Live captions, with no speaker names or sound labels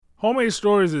Homemade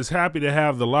Stories is happy to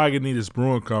have the Lagunitas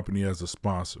Brewing Company as a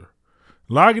sponsor.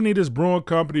 Lagunitas Brewing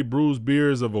Company brews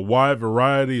beers of a wide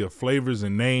variety of flavors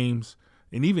and names,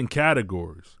 and even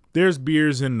categories. There's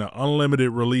beers in the unlimited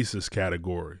releases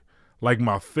category, like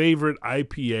my favorite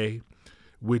IPA,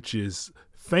 which is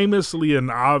famously and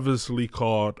obviously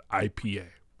called IPA.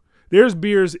 There's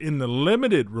beers in the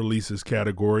limited releases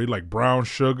category, like brown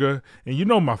sugar, and you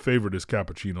know my favorite is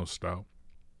cappuccino stout.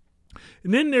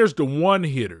 And then there's the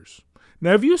one-hitters.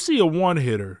 Now, if you see a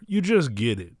one-hitter, you just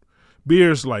get it.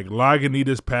 Beers like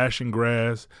Lagunitas Passion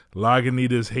Grass,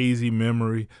 Lagunitas Hazy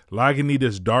Memory,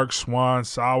 Lagunitas Dark Swan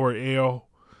Sour Ale.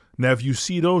 Now, if you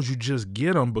see those, you just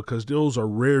get them because those are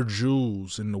rare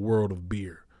jewels in the world of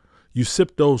beer. You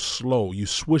sip those slow. You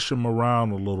swish them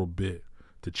around a little bit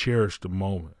to cherish the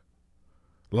moment.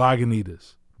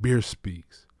 Lagunitas, Beer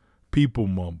Speaks, People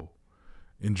Mumble.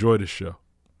 Enjoy the show.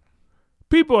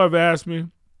 People have asked me,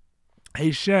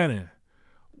 hey, Shannon,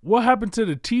 what happened to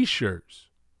the T-shirts?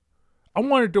 I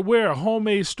wanted to wear a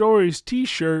Homemade Stories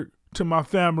T-shirt to my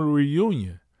family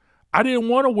reunion. I didn't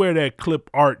want to wear that clip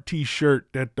art T-shirt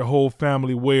that the whole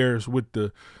family wears with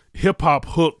the hip-hop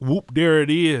hook, whoop, there it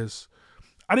is.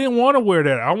 I didn't want to wear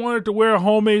that. I wanted to wear a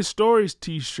Homemade Stories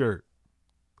T-shirt.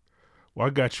 Well,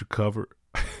 I got you covered.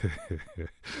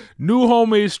 New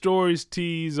Homemade Stories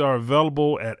tees are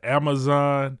available at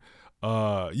Amazon.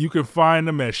 You can find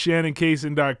them at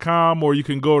ShannonCason.com, or you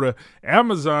can go to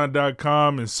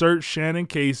Amazon.com and search Shannon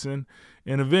Cason,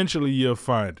 and eventually you'll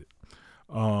find it.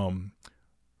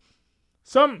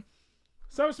 Something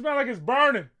smells like it's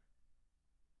burning.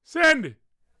 Sandy.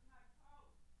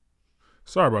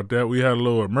 Sorry about that. We had a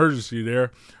little emergency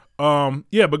there.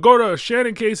 But go to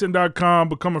ShannonCason.com,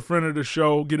 become a friend of the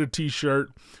show, get a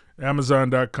t-shirt,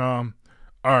 Amazon.com.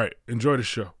 All right, enjoy the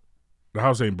show. The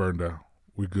house ain't burned down.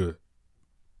 We good.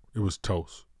 It was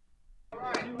toast.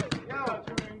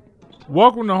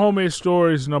 Welcome to Homemade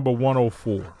Stories number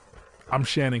 104. I'm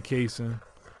Shannon Cason.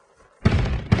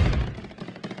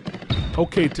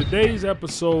 Okay, today's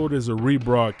episode is a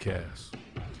rebroadcast.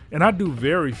 And I do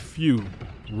very few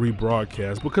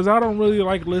rebroadcasts because I don't really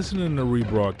like listening to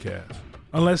rebroadcasts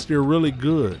unless they're really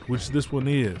good, which this one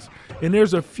is. And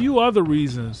there's a few other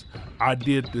reasons I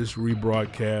did this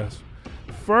rebroadcast.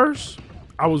 First,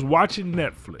 I was watching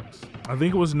Netflix. I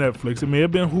think it was Netflix. It may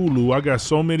have been Hulu. I got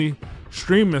so many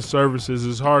streaming services,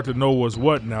 it's hard to know what's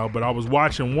what now, but I was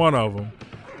watching one of them,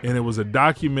 and it was a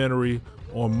documentary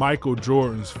on Michael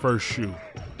Jordan's first shoe.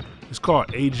 It's called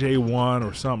AJ1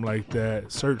 or something like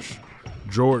that. Search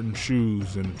Jordan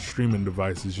shoes and streaming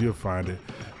devices, you'll find it.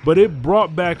 But it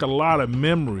brought back a lot of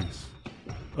memories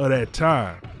of that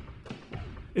time.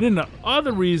 And then the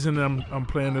other reason I'm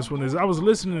playing this one is I was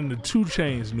listening to 2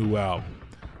 Chainz's new album,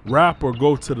 Rap or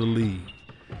Go to the League.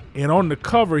 And on the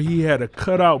cover, he had a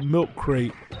cutout milk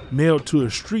crate nailed to a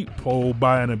street pole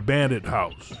by an abandoned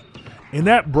house. And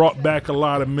that brought back a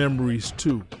lot of memories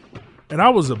too. And I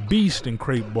was a beast in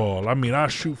crate ball. I mean, I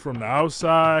shoot from the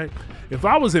outside. If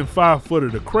I was in 5 foot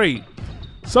of the crate,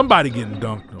 somebody getting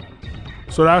dunked on.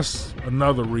 So that's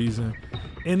another reason.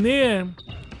 And then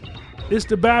it's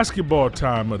the basketball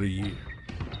time of the year.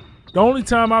 The only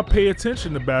time I pay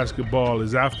attention to basketball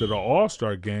is after the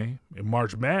All-Star game in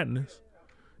March Madness.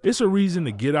 It's a reason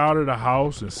to get out of the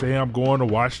house and say I'm going to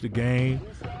watch the game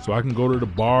so I can go to the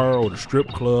bar or the strip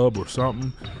club or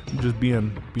something. I'm just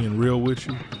being real with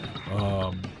you.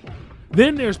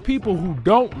 Then there's people who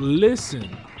don't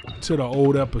listen to the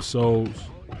old episodes,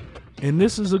 and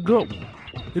this is a good one.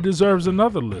 It deserves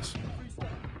another listen.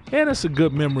 And it's a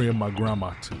good memory of my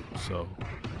grandma too. So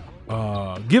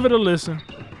give it a listen.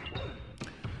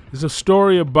 It's a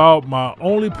story about my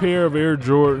only pair of Air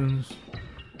Jordans.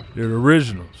 They're the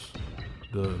originals.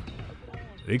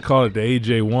 They call it the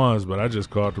AJ1s, but I just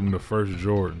called them the first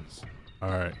Jordans. All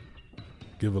right,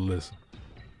 give a listen.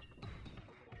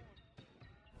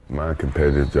 My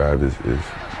competitive drive is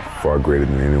far greater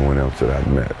than anyone else that I've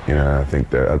met. You know, I think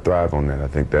that I thrive on that. I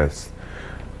think that's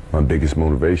my biggest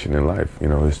motivation in life. You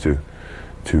know, is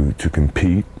to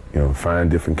compete. You know, find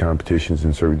different competitions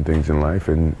in certain things in life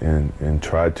and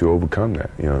try to overcome that.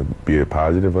 You know, be it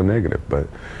positive or negative. But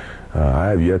I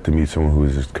have yet to meet someone who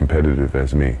is as competitive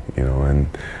as me. You know, and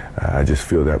I just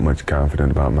feel that much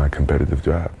confident about my competitive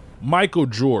drive. Michael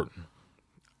Jordan,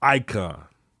 icon.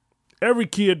 Every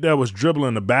kid that was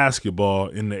dribbling the basketball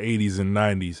in the 80s and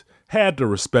 90s had to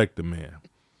respect the man.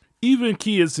 Even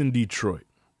kids in Detroit.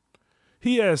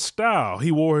 He had style. He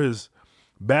wore his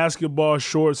basketball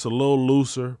shorts a little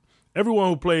looser. Everyone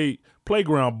who played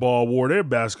playground ball wore their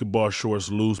basketball shorts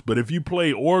loose, but if you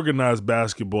played organized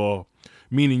basketball,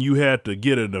 meaning you had to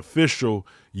get an official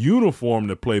uniform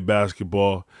to play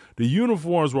basketball. The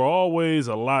uniforms were always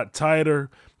a lot tighter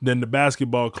than the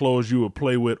basketball clothes you would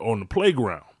play with on the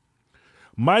playground.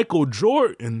 Michael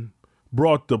Jordan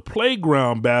brought the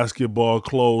playground basketball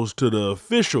clothes to the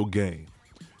official game.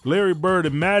 Larry Bird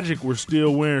and Magic were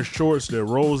still wearing shorts that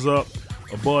rose up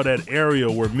above that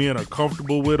area where men are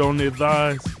comfortable with on their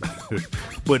thighs.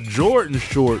 But Jordan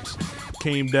shorts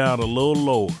came down a little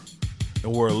lower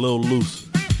and were a little looser.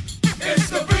 It's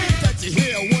the beat that you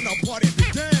hear when a party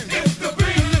begins. It's the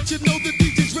beat to let you know the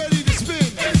DJ's ready to spin.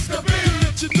 It's the beat to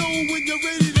let you know when you're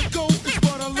ready to go. It's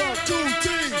what I love to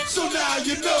do. So now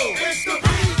you know. It's the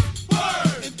beat,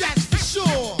 word, and that's for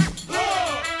sure.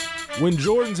 When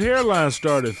Jordan's hairline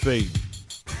started fading,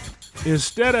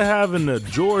 instead of having the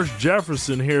George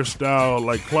Jefferson hairstyle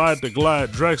like Clyde the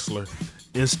Glide Drexler,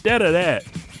 instead of that,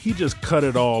 he just cut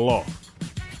it all off.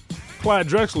 Clyde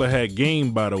Drexler had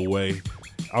game, by the way,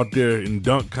 out there in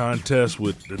dunk contests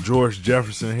with the George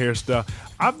Jefferson hairstyle.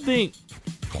 I think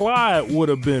Clyde would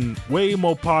have been way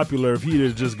more popular if he'd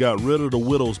have just got rid of the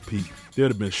widow's peak.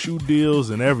 There'd have been shoe deals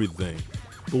and everything.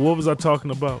 But what was I talking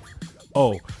about?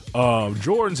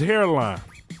 Jordan's hairline.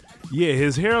 Yeah,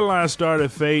 his hairline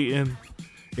started fading,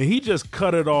 and he just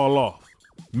cut it all off,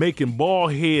 making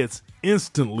bald heads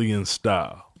instantly in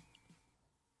style.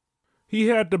 He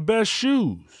had the best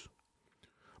shoes.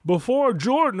 Before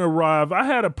Jordan arrived, I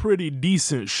had a pretty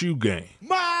decent shoe game.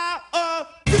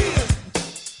 I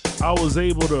was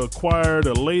able to acquire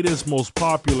the latest, most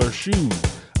popular shoes.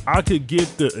 I could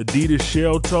get the Adidas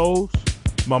shell toes.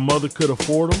 My mother could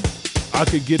afford them. I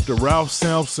could get the Ralph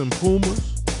Sampson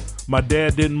Pumas. My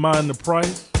dad didn't mind the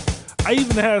price. I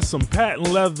even had some patent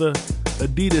leather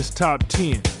Adidas top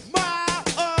 10.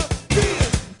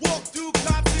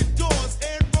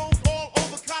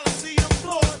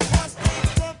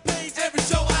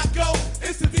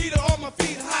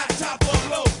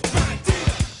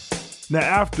 Now,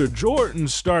 after Jordan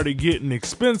started getting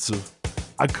expensive,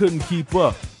 I couldn't keep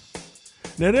up.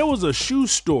 Now, there was a shoe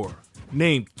store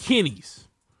named Kenny's,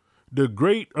 the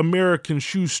great American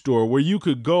shoe store where you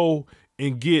could go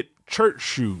and get church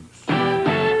shoes. We're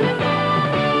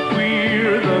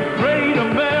the great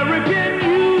American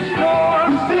shoe store.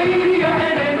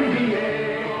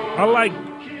 I like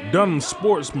Dunham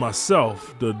Sports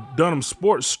myself, the Dunham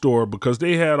Sports store, because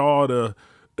they had all the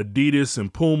Adidas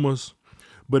and Pumas.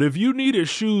 But if you needed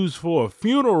shoes for a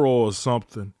funeral or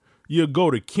something, you'd go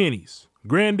to Kenny's.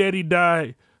 Granddaddy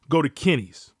died, go to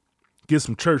Kenny's. Get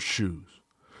some church shoes.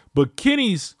 But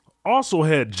Kenny's also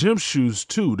had gym shoes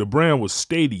too. The brand was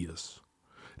Stadius.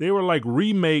 They were like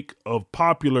remake of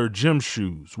popular gym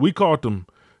shoes. We called them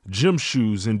gym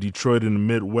shoes in Detroit in the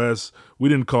Midwest. We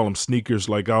didn't call them sneakers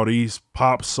like out east.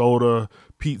 Pop soda,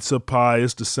 pizza pie,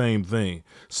 it's the same thing.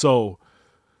 So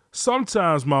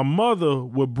sometimes my mother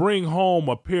would bring home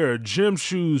a pair of gym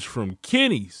shoes from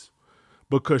Kenny's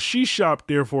because she shopped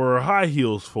there for her high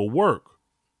heels for work.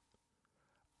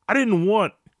 I didn't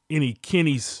want any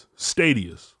Kenny's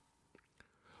Stadius.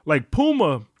 Like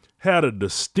Puma had a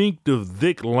distinctive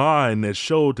thick line that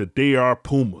showed that they are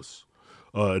Pumas.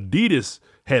 Adidas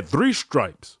had 3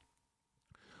 stripes.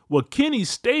 Well, Kenny's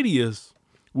Stadius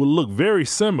would look very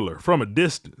similar from a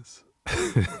distance.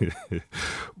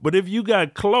 But if you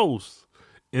got close,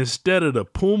 instead of the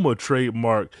Puma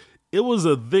trademark, it was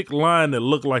a thick line that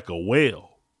looked like a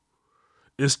whale.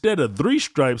 Instead of 3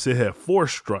 stripes, it had 4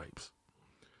 stripes.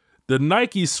 The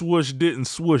Nike swoosh didn't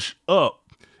swoosh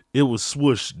up, it was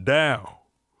swooshed down.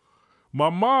 My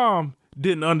mom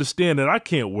didn't understand that I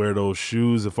can't wear those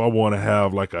shoes if I want to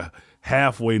have like a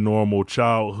halfway normal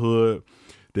childhood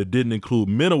that didn't include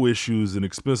mental issues and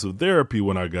expensive therapy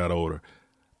when I got older.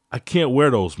 I can't wear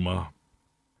those, Mom.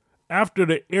 After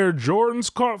the Air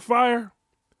Jordans caught fire,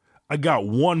 I got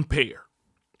 1 pair.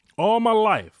 All my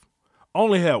life, I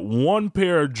only had 1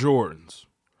 pair of Jordans.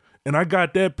 And I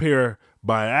got that pair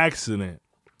by accident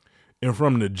and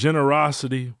from the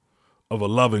generosity of a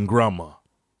loving grandma.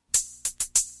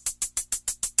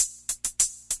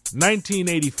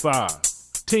 1985,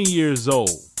 10 years old.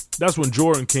 That's when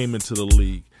Jordan came into the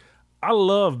league. I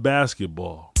love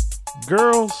basketball.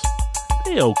 Girls,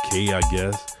 they okay, I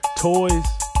guess. Toys,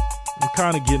 I'm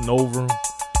kind of getting over them.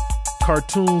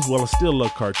 Cartoons, well, I still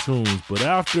love cartoons, but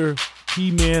after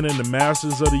He-Man and the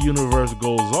Masters of the Universe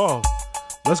goes off,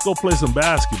 let's go play some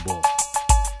basketball.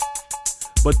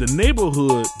 But the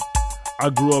neighborhood I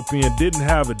grew up in didn't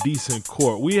have a decent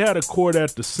court. We had a court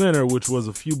at the center, which was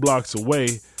a few blocks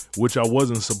away, which I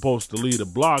wasn't supposed to lead a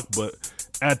block, but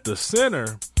at the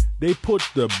center, they put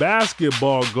the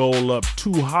basketball goal up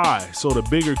too high so the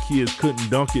bigger kids couldn't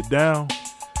dunk it down.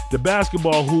 The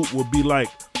basketball hoop would be like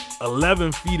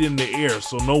 11 feet in the air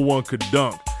so no one could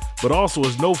dunk. But also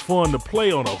it's no fun to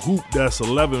play on a hoop that's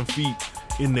 11 feet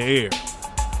in the air.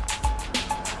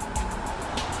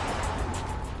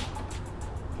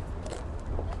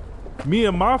 Me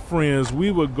and my friends,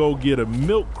 we would go get a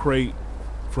milk crate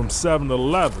from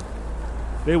 7-Eleven.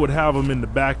 They would have them in the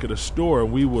back of the store,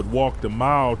 and we would walk the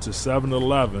mile to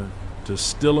 7-Eleven to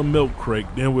steal a milk crate.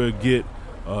 Then we'd get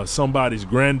somebody's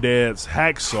granddad's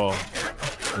hacksaw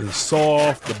and saw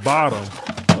off the bottom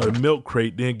of the milk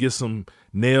crate, then get some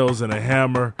nails and a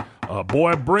hammer.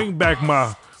 Boy, bring back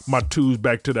my tools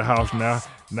back to the house now.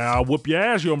 Now I'll whoop your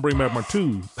ass, you don't bring back my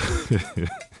tools.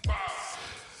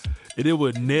 And it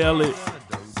would nail it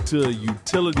to a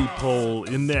utility pole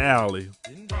in the alley,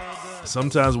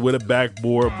 sometimes with a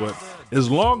backboard, but as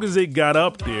long as it got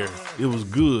up there, it was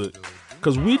good,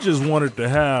 because we just wanted to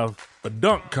have a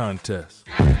dunk contest.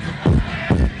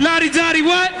 Lottie Dottie,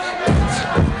 what?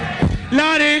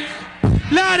 Lottie.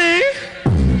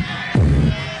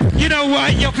 You know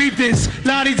what? Yo, peep this.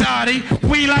 Lottie Dottie,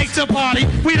 we like to party.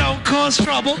 We don't cause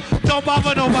trouble. Don't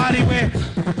bother nobody with.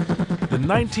 The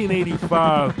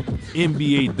 1985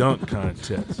 NBA dunk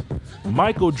contest.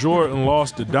 Michael Jordan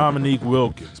lost to Dominique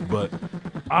Wilkins, but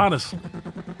honestly,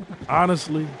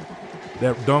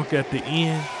 that dunk at the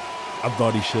end, I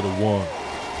thought he should have won.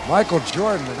 Michael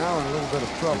Jordan is now in a little bit of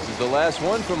trouble. This is the last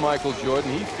one for Michael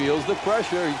Jordan. He feels the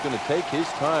pressure. He's going to take his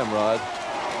time, Rod.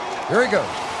 Here he goes.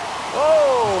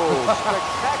 Oh,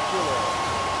 spectacular.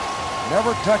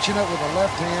 Never touching it with the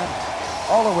left hand.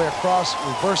 All the way across,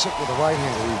 reverse it with the right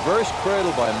hand. A reverse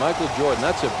cradle by Michael Jordan.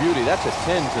 That's a beauty. That's a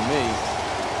 10 to me.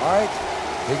 All right,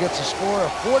 he gets a score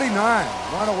of 49.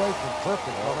 One away from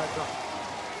perfect on that dunk.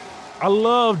 I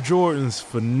love Jordan's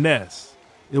finesse.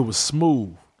 It was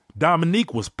smooth.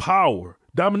 Dominique was power.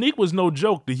 Dominique was no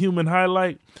joke, the human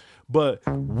highlight. But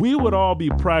we would all be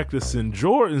practicing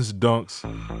Jordan's dunks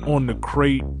on the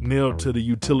crate nailed to the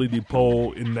utility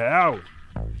pole in the alley.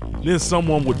 Then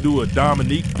someone would do a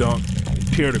Dominique dunk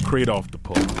and tear the crate off the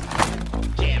pole.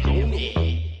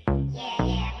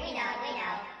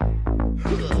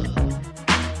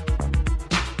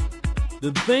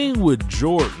 The thing with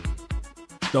Jordan,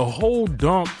 the whole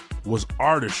dunk was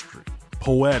artistry,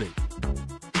 poetic.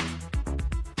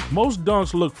 Most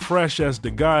dunks look fresh as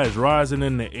the guy is rising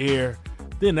in the air.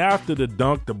 Then after the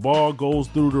dunk, the ball goes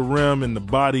through the rim and the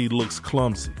body looks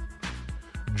clumsy.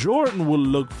 Jordan would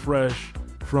look fresh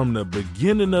from the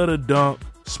beginning of the dunk,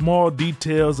 small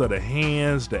details of the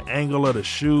hands, the angle of the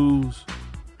shoes,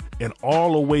 and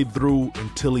all the way through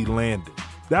until he landed.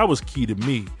 That was key to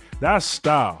me. That's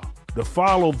style. The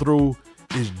follow through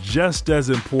is just as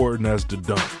important as the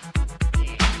dunk.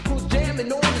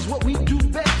 Jamming on is what we do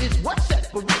best, is what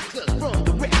separates us from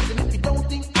the rest. And if you don't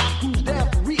think I cruise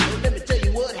down for real, let me tell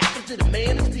you what happened to the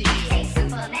man of steel. Say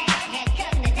Superman had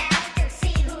come to town to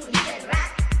see who he could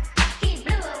rock. He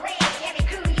blew away every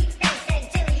crew he faced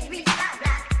until he reached our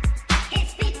block. His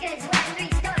speakers were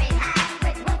 3 stories high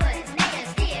with woofers made of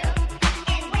steel.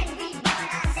 And when we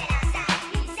brought our set outside,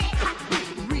 he said,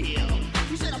 Real.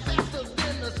 You said I'm faster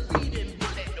than a speeding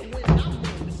bullet. And when I'm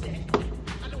on the set,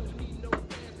 I don't need no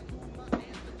fans to cool my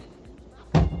hands.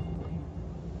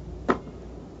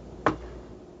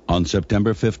 On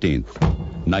September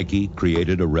 15th, Nike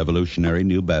created a revolutionary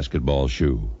new basketball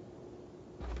shoe.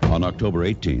 On October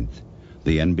 18th,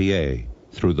 the NBA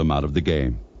threw them out of the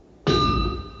game.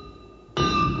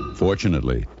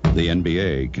 Fortunately, the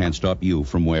NBA can't stop you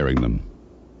from wearing them.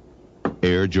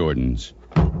 Air Jordans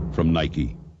from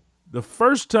Nike. The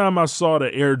first time I saw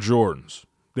the Air Jordans,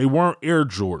 they weren't Air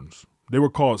Jordans. They were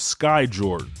called Sky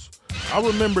Jordans. I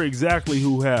remember exactly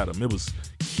who had them. It was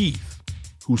Keith,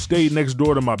 who stayed next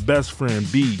door to my best friend,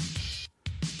 B.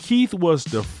 Keith was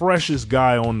the freshest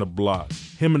guy on the block.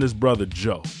 Him and his brother,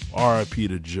 Joe. R.I.P.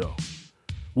 to Joe.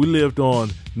 We lived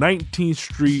on 19th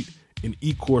Street in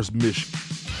Ecorse, Michigan,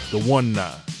 the 19.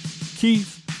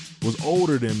 Keith was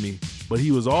older than me, but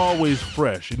he was always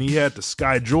fresh, and he had the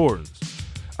Sky Jordans.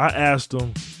 I asked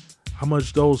him how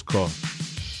much those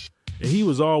cost, and he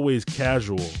was always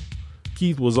casual.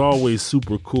 Keith was always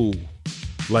super cool.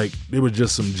 Like, they were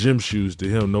just some gym shoes to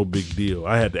him, no big deal.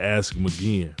 I had to ask him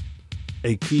again,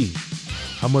 hey, Keith,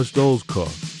 how much those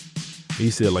cost? He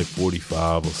said like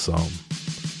 45 or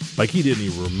something. Like, he didn't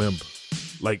even remember.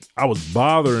 Like, I was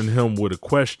bothering him with a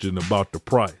question about the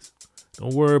price.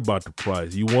 Don't worry about the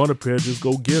price. You want a pair, just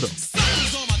go get them.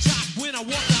 Suckers on my jock when I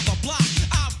walk down the block.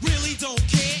 I really don't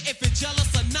care if you're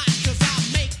jealous or not, 'cause I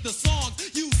make the songs,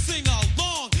 you sing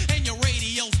along, and your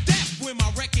radio's deaf when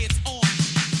my record's on.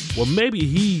 Well, maybe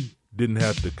he didn't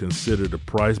have to consider the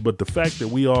price, but the fact that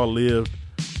we all lived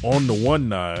on the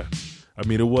 1-9. I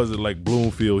mean, it wasn't like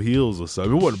Bloomfield Hills or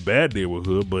something. It wasn't a bad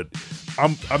neighborhood, but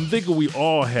I'm thinking we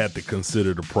all had to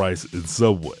consider the price in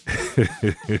some way.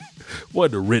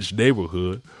 Wasn't a rich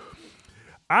neighborhood.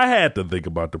 I had to think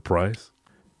about the price.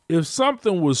 If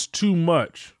something was too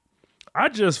much, I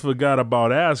just forgot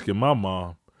about asking my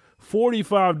mom.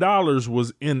 $45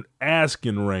 was in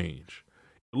asking range.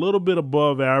 A little bit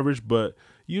above average, but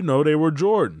you know, they were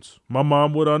Jordans. My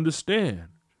mom would understand.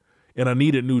 And I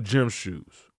needed new gym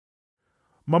shoes.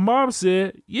 My mom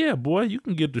said, yeah, boy, you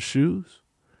can get the shoes.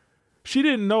 She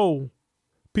didn't know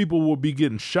people would be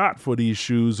getting shot for these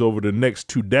shoes over the next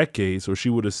 2 decades, or she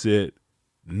would have said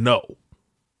no.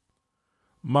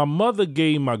 My mother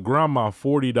gave my grandma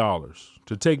 $40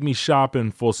 to take me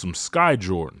shopping for some Sky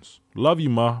Jordans. Love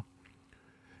you, Ma.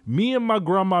 Me and my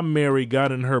grandma Mary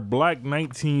got in her black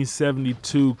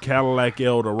 1972 Cadillac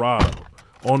Eldorado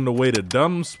on the way to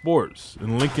Dunham Sports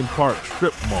in Lincoln Park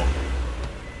Strip Mall.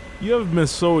 You ever been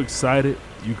so excited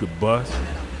you could bust?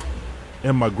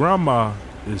 And my grandma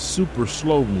is super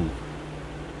slow moving,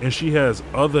 and she has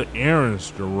other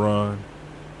errands to run,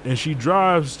 and she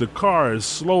drives the car as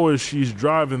slow as she's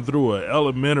driving through an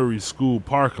elementary school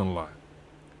parking lot.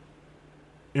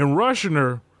 And rushing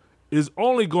her is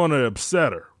only going to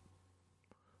upset her.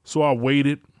 So I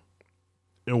waited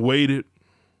and waited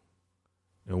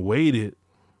and waited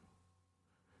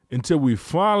until we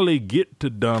finally get to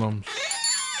Dunham's.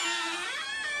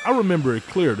 I remember it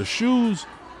clear. The shoes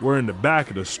were in the back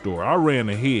of the store. I ran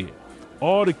ahead.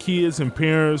 All the kids and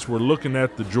parents were looking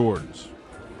at the Jordans.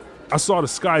 I saw the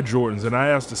Sky Jordans and I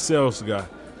asked the sales guy,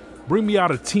 bring me out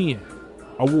a 10.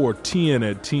 I wore a 10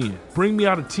 at 10. Bring me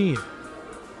out a 10.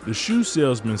 The shoe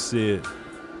salesman said,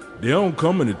 they don't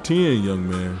come in a 10, young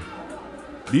man.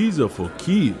 These are for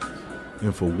kids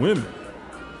and for women.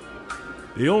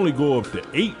 They only go up to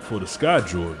 8 for the Sky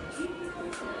Jordans.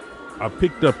 I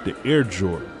picked up the Air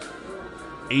Jordans,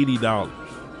 $80.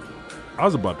 I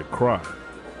was about to cry.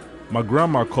 My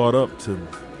grandma caught up to me.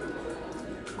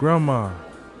 Grandma,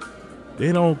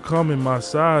 they don't come in my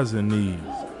size in these.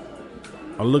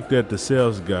 I looked at the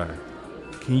sales guy.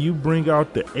 Can you bring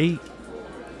out the 8?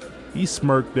 He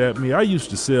smirked at me. I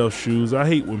used to sell shoes. I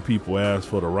hate when people ask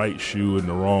for the right shoe in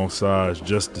the wrong size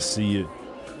just to see it.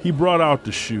 He brought out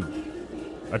the shoe.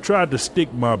 I tried to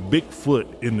stick my big foot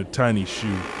in the tiny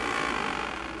shoe.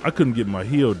 I couldn't get my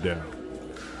heel down.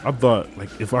 I thought,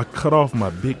 like, if I cut off my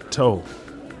big toe.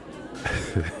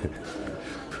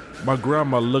 My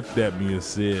grandma looked at me and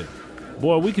said,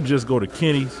 boy, we can just go to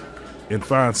Kenny's and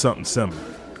find something similar.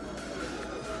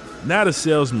 Now the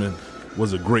salesman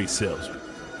was a great salesman.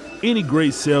 Any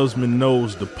great salesman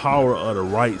knows the power of the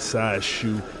right size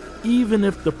shoe, even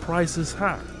if the price is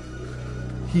high.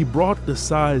 He brought the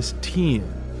size 10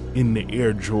 in the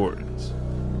Air Jordans.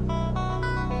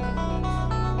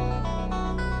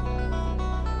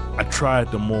 I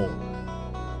tried them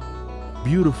on.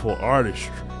 Beautiful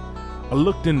artistry. I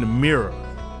looked in the mirror.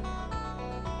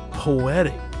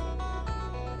 Poetic.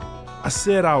 I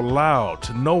said out loud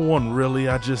to no one really,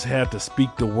 I just had to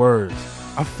speak the words.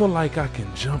 I feel like I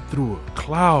can jump through a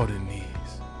cloud in these.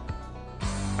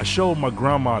 I showed my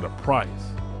grandma the price,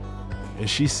 and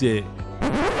she said,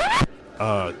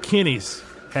 Kenny's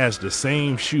has the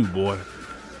same shoe, boy.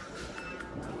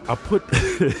 I put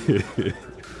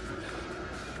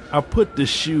the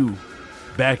shoe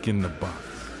back in the box.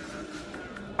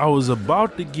 I was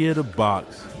about to get a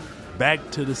box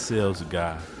back to the sales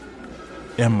guy,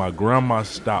 and my grandma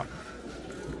stopped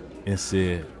and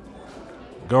said,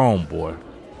 go on, boy,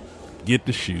 get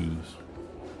the shoes.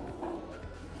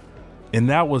 And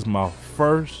that was my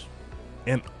first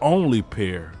and only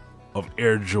pair of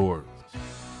Air Jordans.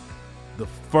 The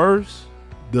first,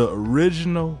 the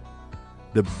original,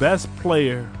 the best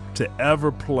player to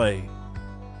ever play.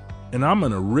 And I'm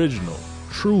an original,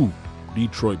 true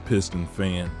Detroit Piston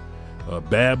fan.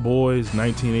 Bad Boys,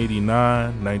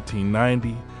 1989,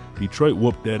 1990. Detroit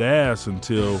whooped that ass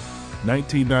until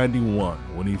 1991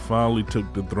 when he finally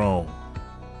took the throne.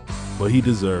 But he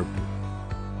deserved it.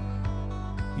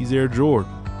 He's Air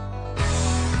Jordan.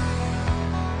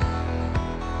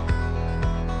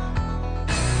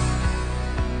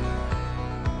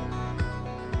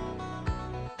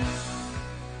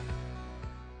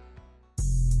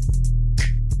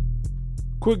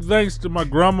 Quick thanks to my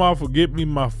grandma for getting me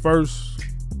my first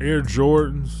Air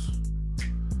Jordans.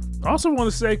 I also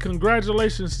want to say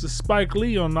congratulations to Spike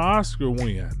Lee on the Oscar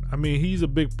win. I mean, he's a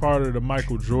big part of the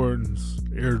Michael Jordan's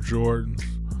Air Jordans.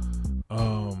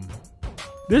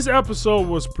 This episode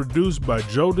was produced by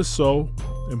Joe DeSoe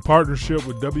in partnership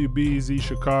with WBEZ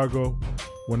Chicago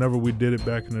whenever we did it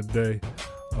back in the day.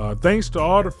 Thanks to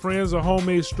all the friends of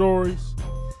Homemade Stories.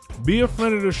 Be a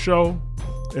friend of the show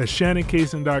at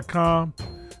ShannonCason.com.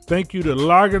 Thank you to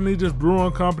Lagunitas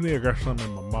Brewing Company. I got something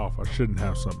in my mouth. I shouldn't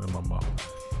have something in my mouth.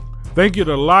 Thank you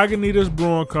to Lagunitas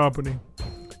Brewing Company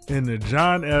and the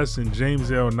John S. and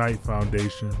James L. Knight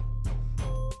Foundation.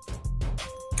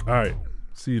 All right.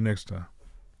 See you next time.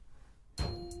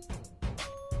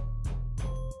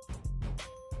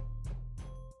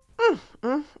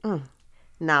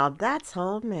 Now that's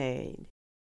homemade.